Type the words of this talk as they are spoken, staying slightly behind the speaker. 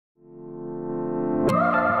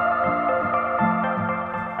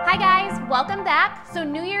Welcome back. So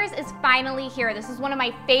New Year's is finally here. This is one of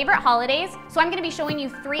my favorite holidays. So I'm gonna be showing you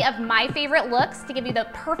 3 of my favorite looks to give you the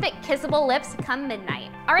perfect kissable lips come midnight.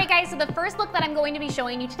 All right guys, so the first look that I'm going to be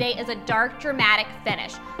showing you today is a dark dramatic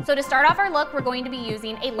finish. So to start off our look, we're going to be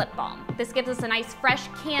using a lip balm. This gives us a nice fresh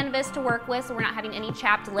canvas to work with so we're not having any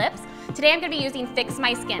chapped lips. Today I'm gonna be using Fix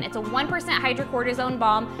My Skin. It's a 1% hydrocortisone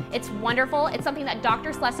balm. It's wonderful. It's something that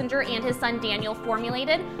Dr. Schlesinger and his son Daniel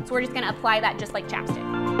formulated. So we're just gonna apply that just like chapstick.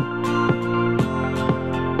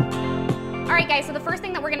 All right guys, so the first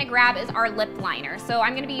thing that we're gonna grab is our lip liner. So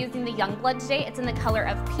I'm gonna be using the Youngblood today. It's in the color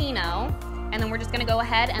of Pinot. And then we're just gonna go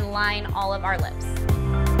ahead and line all of our lips.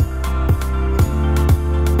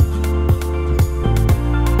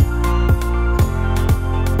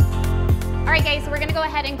 All right guys, so we're gonna go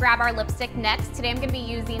ahead and grab our lipstick next. Today I'm gonna be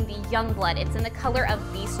using the Youngblood. It's in the color of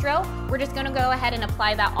Bistro. We're just gonna go ahead and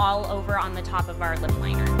apply that all over on the top of our lip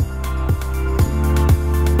liner.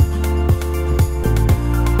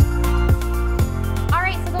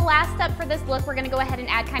 Last step for this look, we're gonna go ahead and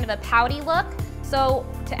add kind of a pouty look. So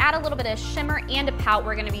to add a little bit of shimmer and a pout,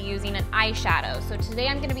 we're gonna be using an eyeshadow. So today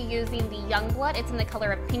I'm gonna be using the Youngblood. It's in the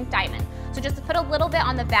color of Pink Diamond. So just to put a little bit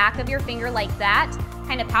on the back of your finger like that,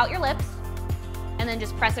 kind of pout your lips, and then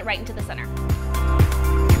just press it right into the center.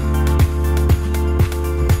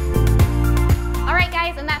 All right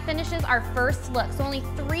guys, and that finishes our first look. So only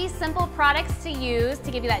 3 simple products to use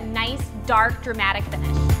to give you that nice, dark, dramatic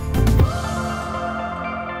finish.